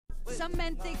Some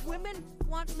men think women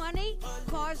want money,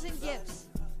 cars, and gifts.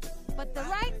 But the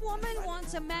right woman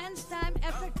wants a man's time,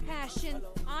 effort, passion,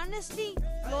 honesty,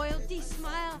 loyalty,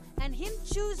 smile, and him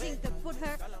choosing to put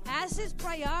her as his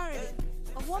priority.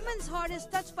 A woman's heart is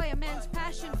touched by a man's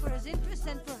passion for his interests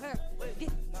and for her.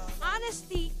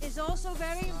 Honesty is also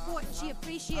very important. She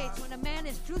appreciates when a man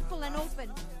is truthful and open.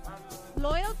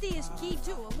 Loyalty is key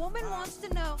too. A woman wants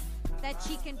to know that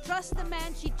she can trust the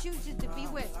man she chooses to be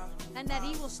with and that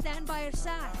he will stand by her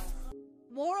side.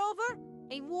 Moreover,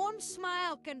 a warm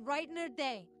smile can brighten her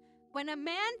day. When a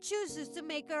man chooses to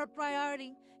make her a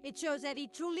priority, it shows that he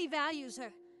truly values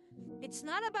her. It's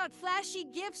not about flashy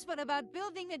gifts, but about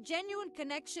building a genuine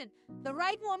connection. The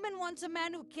right woman wants a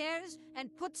man who cares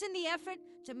and puts in the effort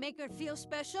to make her feel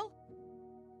special.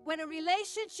 When a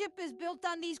relationship is built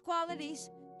on these qualities,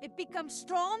 it becomes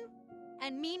strong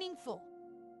and meaningful.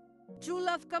 True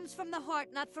love comes from the heart,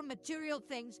 not from material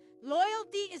things.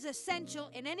 Loyalty is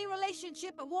essential in any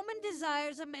relationship. A woman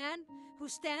desires a man who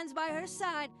stands by her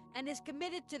side and is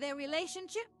committed to their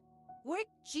relationship.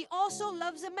 She also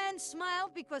loves a man's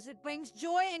smile because it brings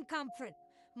joy and comfort.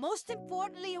 Most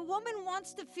importantly, a woman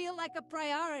wants to feel like a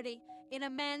priority in a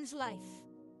man's life.